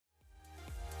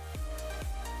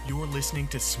You're listening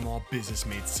to Small Business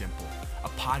Made Simple, a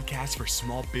podcast for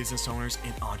small business owners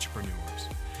and entrepreneurs.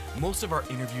 Most of our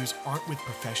interviews aren't with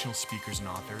professional speakers and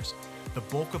authors. The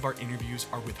bulk of our interviews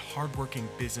are with hardworking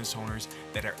business owners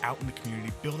that are out in the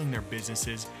community building their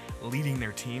businesses, leading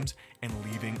their teams, and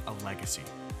leaving a legacy.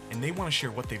 And they want to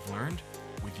share what they've learned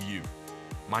with you.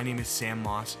 My name is Sam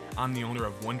Moss. I'm the owner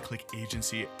of One Click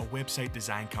Agency, a website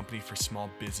design company for small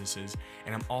businesses,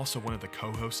 and I'm also one of the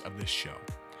co-hosts of this show.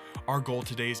 Our goal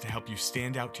today is to help you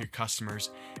stand out to your customers,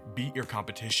 beat your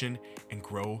competition, and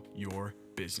grow your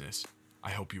business. I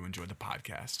hope you enjoy the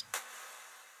podcast.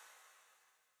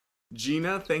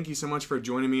 Gina, thank you so much for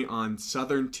joining me on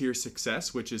Southern Tier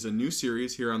Success, which is a new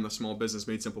series here on the Small Business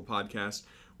Made Simple podcast,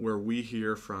 where we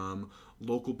hear from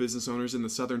local business owners in the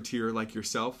Southern Tier like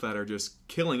yourself that are just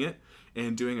killing it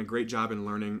and doing a great job in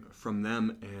learning from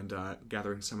them and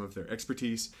gathering some of their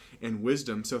expertise and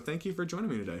wisdom. So thank you for joining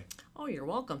me today. Oh, you're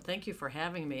welcome. Thank you for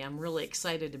having me. I'm really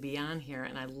excited to be on here,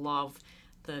 and I love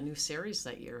the new series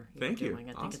that you're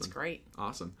doing. I think it's great.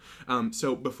 Awesome.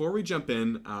 So before we jump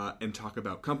in and talk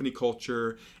about company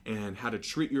culture and how to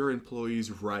treat your employees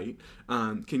right,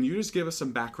 can you just give us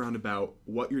some background about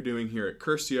what you're doing here at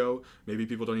Curcio? Maybe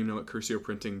people don't even know what Curcio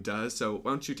Printing does, so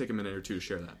why don't you take a minute or two to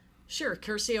share that? Sure.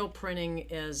 Curcio Printing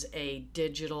is a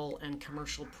digital and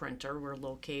commercial printer. We're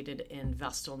located in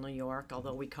Vestal, New York,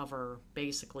 although we cover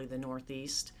basically the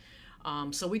Northeast.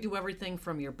 So we do everything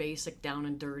from your basic down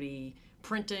and dirty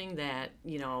printing that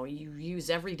you use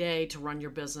every day to run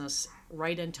your business,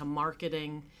 right into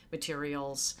marketing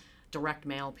materials, direct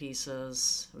mail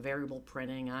pieces, variable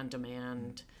printing, on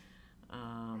demand,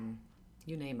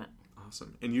 you name it.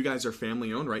 Awesome. And you guys are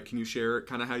family owned, right? Can you share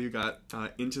kind of how you got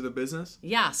into the business?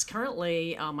 Yes.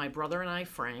 Currently, my brother and I,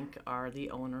 Frank, are the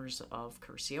owners of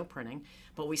Curcio Printing,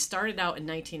 but we started out in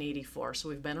 1984, so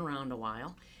we've been around a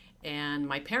while. And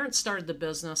my parents started the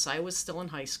business. I was still in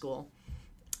high school.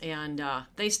 And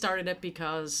they started it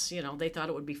because, they thought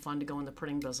it would be fun to go in the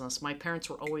printing business. My parents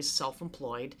were always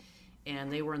self-employed,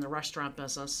 and they were in the restaurant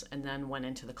business and then went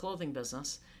into the clothing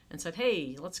business and said,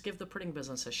 hey, let's give the printing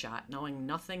business a shot, knowing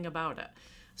nothing about it.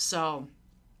 So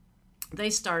they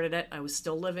started it. I was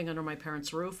still living under my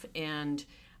parents' roof, and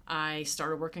I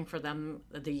started working for them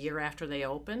the year after they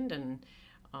opened. And,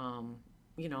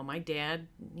 my dad,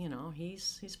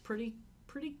 he's pretty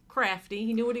crafty.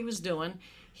 He knew what he was doing.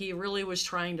 He really was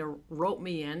trying to rope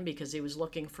me in because he was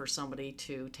looking for somebody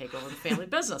to take over the family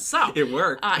business. So it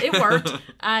worked. It worked.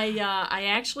 I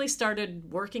actually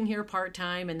started working here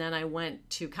part-time, and then I went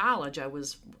to college.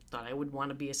 Thought I would want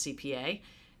to be a CPA,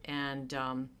 and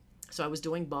so I was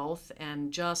doing both.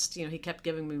 And just he kept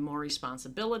giving me more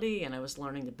responsibility, and I was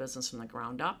learning the business from the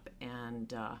ground up.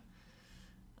 And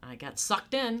I got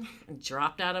sucked in and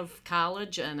dropped out of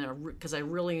college, and because I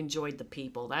really enjoyed the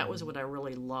people. That was what I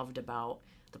really loved about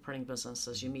the printing business,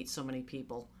 is you meet so many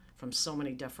people from so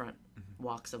many different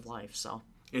walks of life. So.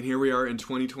 And here we are in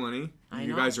 2020. I you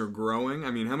know. Guys are growing.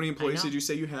 I mean, how many employees did you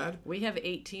say you had? We have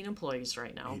 18 employees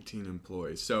right now. 18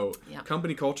 employees. So Yep.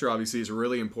 Company culture obviously is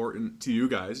really important to you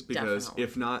guys, because Definitely.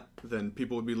 if not, then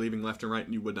people would be leaving left and right,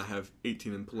 and you would not have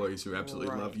 18 employees who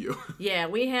absolutely Right. love you. Yeah,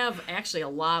 we have actually a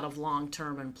lot of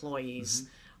long-term employees.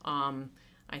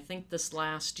 I think this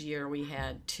last year we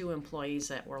had 2 employees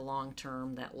that were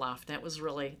long-term that left. That was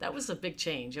a big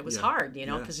change. It was hard,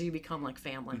 because you become like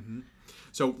family.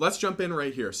 So let's jump in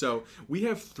right here. So we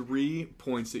have 3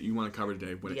 points that you want to cover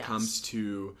today when it Yes. comes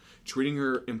to treating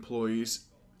your employees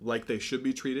like they should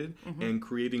be treated and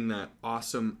creating that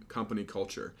awesome company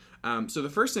culture. So the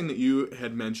first thing that you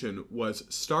had mentioned was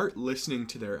start listening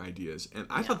to their ideas. And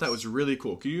I thought that was really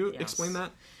cool. Can you explain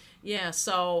that? Yeah,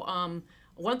 so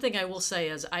one thing I will say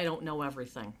is I don't know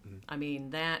everything. I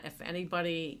mean, that if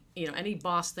anybody, any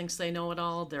boss thinks they know it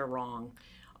all, they're wrong.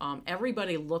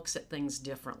 Everybody looks at things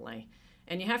differently.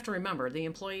 And you have to remember, the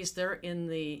employees, they're in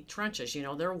the trenches.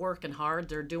 They're working hard.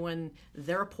 They're doing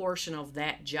their portion of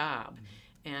that job.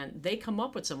 And they come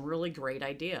up with some really great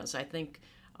ideas. I think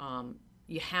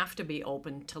you have to be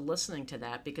open to listening to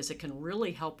that, because it can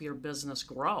really help your business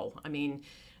grow. I mean,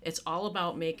 it's all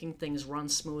about making things run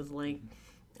smoothly.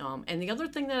 And the other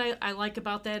thing that I like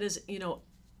about that is,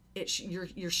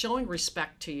 you're showing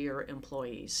respect to your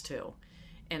employees too.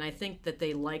 And I think that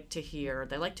they like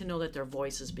to know that their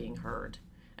voice is being heard.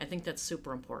 I think that's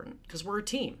super important, because we're a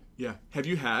team. Yeah. Have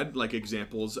you had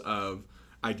examples of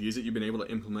ideas that you've been able to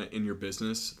implement in your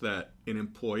business that an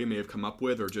employee may have come up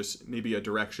with, or just maybe a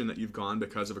direction that you've gone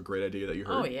because of a great idea that you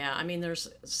heard? Oh yeah. I mean, there's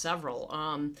several.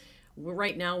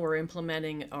 Right now we're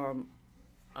implementing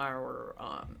our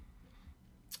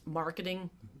marketing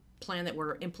plan that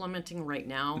we're implementing right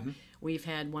now. We've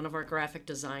had one of our graphic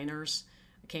designers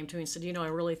came to me and said, I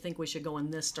really think we should go in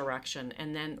this direction.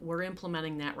 And then we're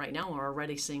implementing that right now. We're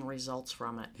already seeing results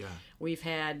from it. Yeah. We've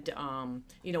had,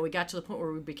 we got to the point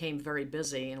where we became very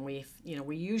busy, and we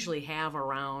usually have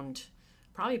around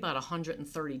probably about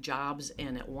 130 jobs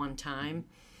in at one time.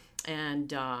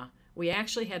 And we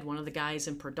actually had one of the guys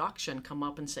in production come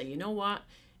up and say, you know what,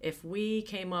 if we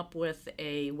came up with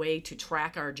a way to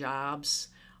track our jobs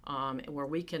where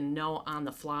we can know on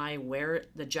the fly where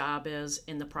the job is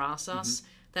in the process,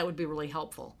 that would be really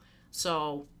helpful.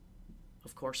 So,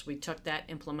 of course, we took that,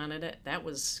 implemented it. That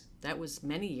was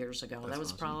many years ago. That was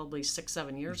awesome. Probably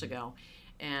 6-7 years ago.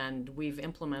 And we've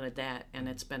implemented that, and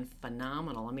it's been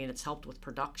phenomenal. I mean, it's helped with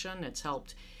production.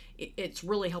 It's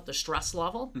really helped the stress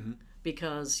level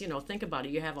because, think about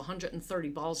it. You have 130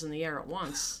 balls in the air at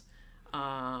once,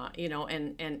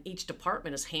 and each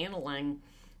department is handling,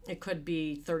 it could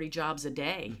be 30 jobs a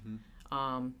day.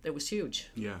 It was huge.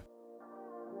 Yeah.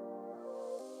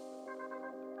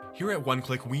 Here at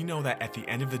OneClick, we know that at the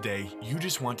end of the day, you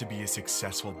just want to be a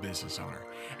successful business owner.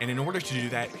 And in order to do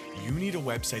that, you need a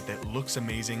website that looks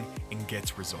amazing and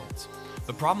gets results.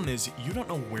 The problem is you don't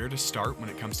know where to start when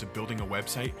it comes to building a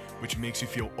website, which makes you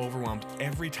feel overwhelmed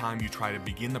every time you try to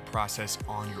begin the process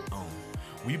on your own.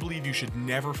 We believe you should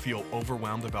never feel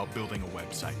overwhelmed about building a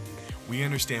website. We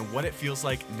understand what it feels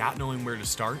like not knowing where to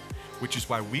start, which is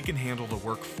why we can handle the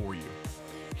work for you.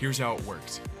 Here's how it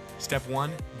works. Step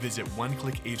 1, visit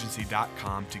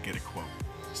oneclickagency.com to get a quote.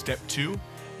 Step 2,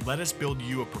 let us build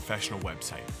you a professional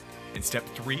website. And step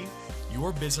 3,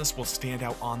 your business will stand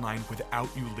out online without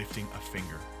you lifting a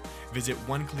finger. Visit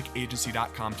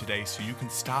oneclickagency.com today so you can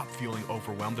stop feeling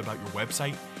overwhelmed about your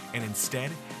website and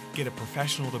instead get a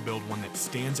professional to build one that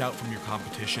stands out from your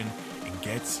competition and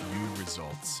gets you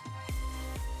results.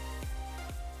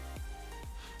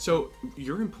 So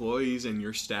your employees and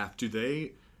your staff, do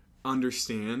they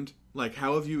understand,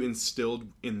 how have you instilled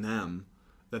in them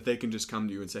that they can just come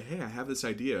to you and say, hey, I have this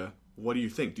idea. What do you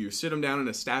think? Do you sit them down in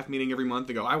a staff meeting every month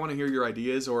and go, I want to hear your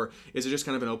ideas? Or is it just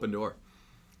kind of an open door?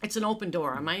 It's an open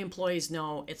door. My employees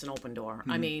know it's an open door.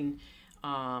 I mean,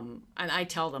 and I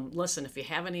tell them, listen, if you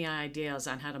have any ideas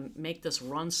on how to make this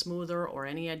run smoother or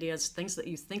any ideas, things that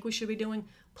you think we should be doing,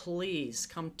 please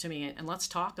come to me and let's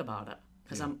talk about it.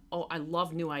 Because I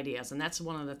love new ideas. And that's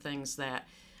one of the things that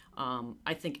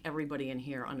I think everybody in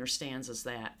here understands, is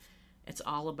that it's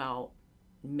all about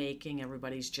making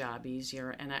everybody's job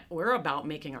easier, and we're about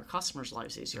making our customers'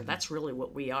 lives easier. That's really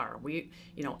what we are.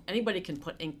 Anybody can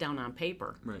put ink down on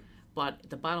paper, right? But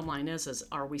the bottom line is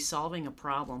are we solving a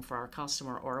problem for our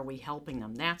customer, or are we helping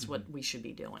them? That's what we should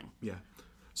be doing. Yeah.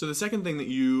 So the second thing that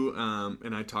you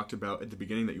and I talked about at the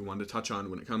beginning that you wanted to touch on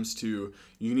when it comes to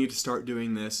you need to start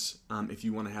doing this if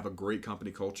you want to have a great company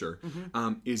culture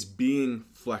is being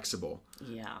flexible.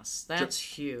 Yes, that's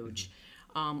huge.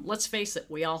 Let's face it,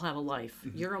 we all have a life.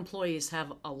 Your employees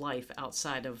have a life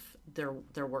outside of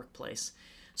their workplace.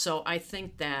 So I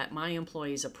think that my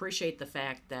employees appreciate the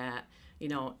fact that,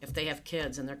 if they have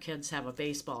kids and their kids have a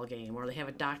baseball game, or they have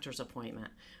a doctor's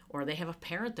appointment, or they have a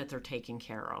parent that they're taking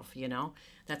care of,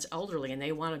 that's elderly, and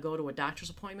they want to go to a doctor's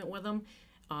appointment with them,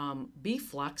 be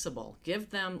flexible.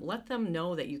 Let them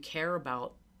know that you care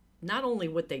about not only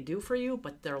what they do for you,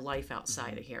 but their life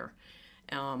outside of here.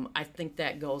 I think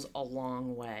that goes a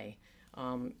long way.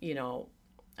 I know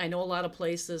a lot of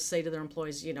places say to their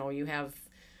employees, you have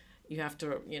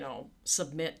to,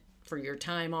 submit for your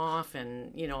time off,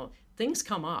 and, things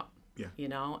come up,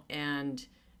 and,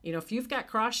 if you've got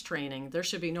cross training, there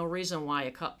should be no reason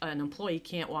why an employee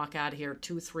can't walk out of here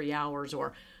 2-3 hours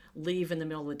or leave in the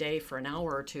middle of the day for an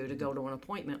hour or two to go to an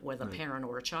appointment with a parent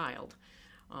or a child.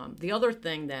 The other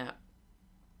thing that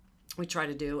we try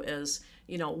to do is,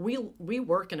 we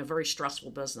work in a very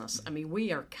stressful business. I mean,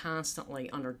 we are constantly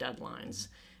under deadlines,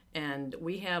 and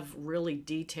we have really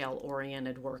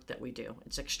detail-oriented work that we do.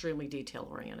 It's extremely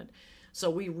detail-oriented. So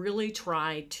we really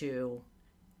try to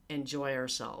enjoy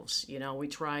ourselves.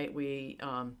 We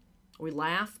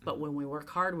laugh, but when we work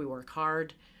hard, we work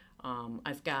hard.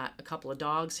 I've got a couple of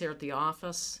dogs here at the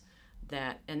office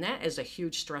that is a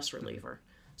huge stress reliever.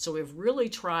 So we've really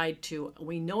tried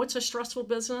we know it's a stressful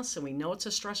business and we know it's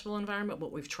a stressful environment,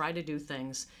 but we've tried to do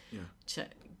things to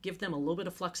give them a little bit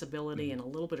of flexibility and a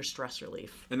little bit of stress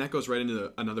relief. And that goes right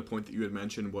into another point that you had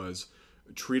mentioned was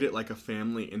treat it like a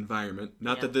family environment.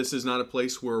 Not that this is not a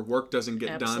place where work doesn't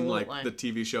get done like the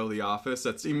TV show The Office.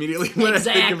 That's immediately what I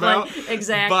think about.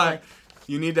 Exactly. But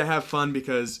you need to have fun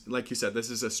because, like you said, this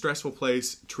is a stressful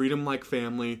place. Treat them like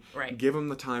family. Right. Give them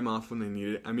the time off when they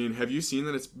need it. I mean, have you seen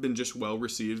that it's been just well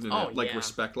received and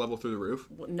respect level through the roof?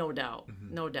 No doubt.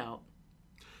 No doubt.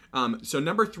 So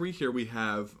number 3 here we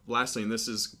have, lastly, and this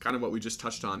is kind of what we just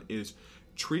touched on, is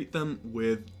treat them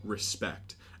with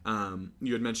respect.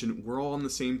 You had mentioned we're all on the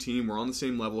same team, we're on the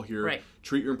same level here. Right.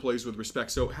 Treat your employees with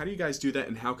respect. So how do you guys do that,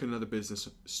 and how can another business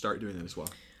start doing that as well?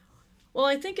 Well,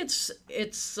 I think it's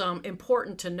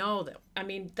important to know that,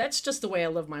 that's just the way I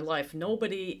live my life.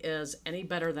 Nobody is any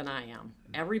better than I am.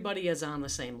 Everybody is on the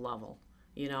same level,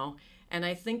 And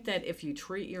I think that if you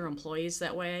treat your employees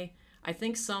that way, I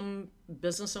think some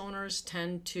business owners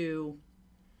tend to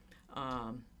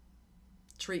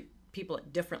treat people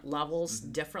at different levels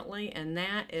differently, and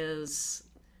that is,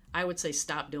 I would say,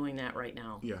 stop doing that right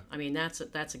now. Yeah.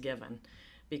 That's a given,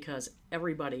 because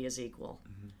everybody is equal.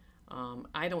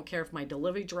 I don't care if my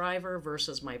delivery driver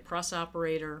versus my press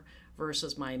operator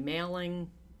versus my mailing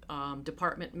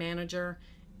department manager,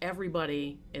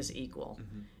 everybody is equal.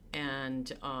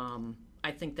 And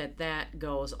I think that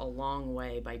goes a long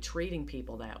way by treating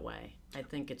people that way. I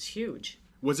think it's huge.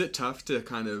 Was it tough to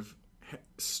kind of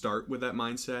start with that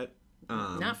mindset?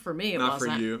 Not for me. Not for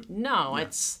you? No, Yeah.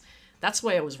 that's the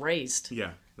way I was raised.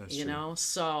 Yeah, that's true.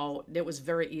 So it was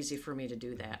very easy for me to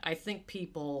do that. I think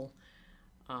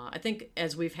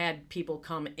as we've had people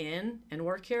come in and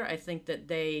work here, I think that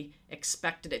they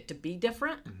expected it to be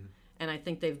different, and I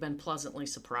think they've been pleasantly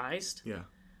surprised. Yeah.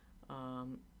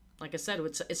 Like I said,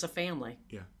 it's a family.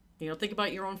 Yeah. Think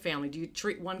about your own family. Do you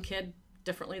treat one kid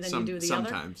differently than you do the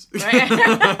sometimes. other?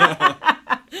 Sometimes.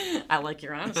 I like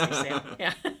your honesty, Sam.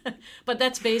 Yeah. But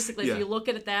that's basically, if you look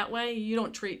at it that way, you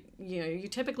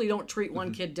typically don't treat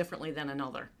one kid differently than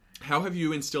another. How have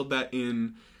you instilled that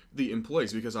in the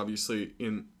employees? Because obviously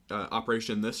in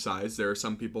operation this size, there are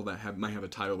some people that might have a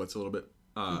title that's a little bit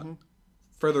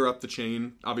further up the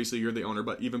chain. Obviously you're the owner,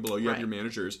 but even below you have your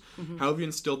managers. How have you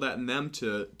instilled that in them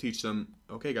to teach them,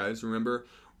 okay guys, remember,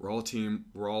 we're all a team,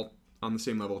 we're all on the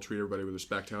same level, treat everybody with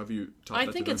respect? How have you taught that to them?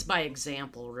 I think it's by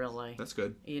example, really. That's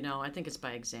good. I think it's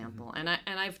by example. And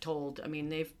I've told,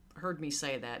 they've heard me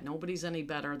say that. Nobody's any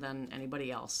better than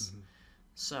anybody else.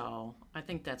 So I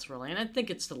think that's really, and I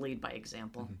think it's to lead by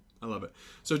example. I love it.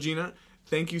 So Gina,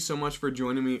 thank you so much for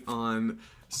joining me on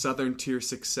Southern Tier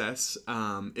Success.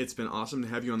 It's been awesome to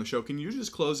have you on the show. Can you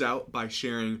just close out by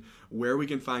sharing where we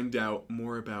can find out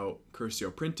more about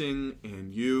Curcio Printing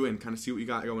and you, and kind of see what you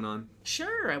got going on?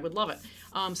 Sure, I would love it.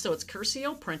 So it's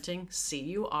Curcio Printing,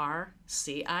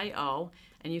 CURCIO,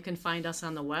 and you can find us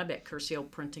on the web at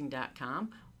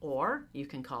curcioprinting.com, or you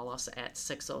can call us at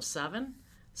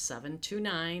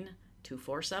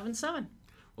 607-729-2477.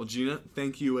 Well, Gina,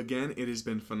 thank you again. It has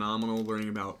been phenomenal learning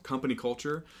about company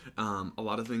culture, a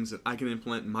lot of things that I can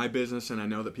implement in my business, and I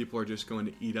know that people are just going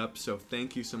to eat up. So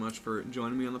thank you so much for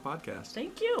joining me on the podcast.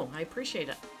 Thank you. I appreciate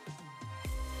it.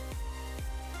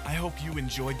 I hope you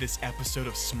enjoyed this episode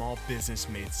of Small Business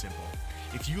Made Simple.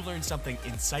 If you learned something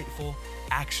insightful,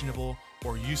 actionable,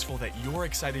 or useful that you're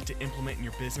excited to implement in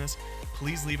your business,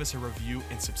 please leave us a review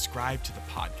and subscribe to the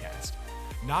podcast.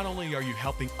 Not only are you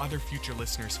helping other future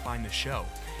listeners find the show,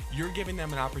 you're giving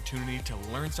them an opportunity to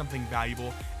learn something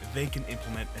valuable they can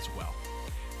implement as well.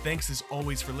 Thanks as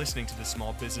always for listening to the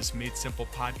Small Business Made Simple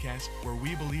podcast, where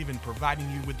we believe in providing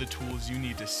you with the tools you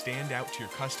need to stand out to your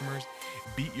customers,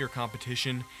 beat your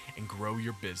competition, and grow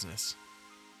your business.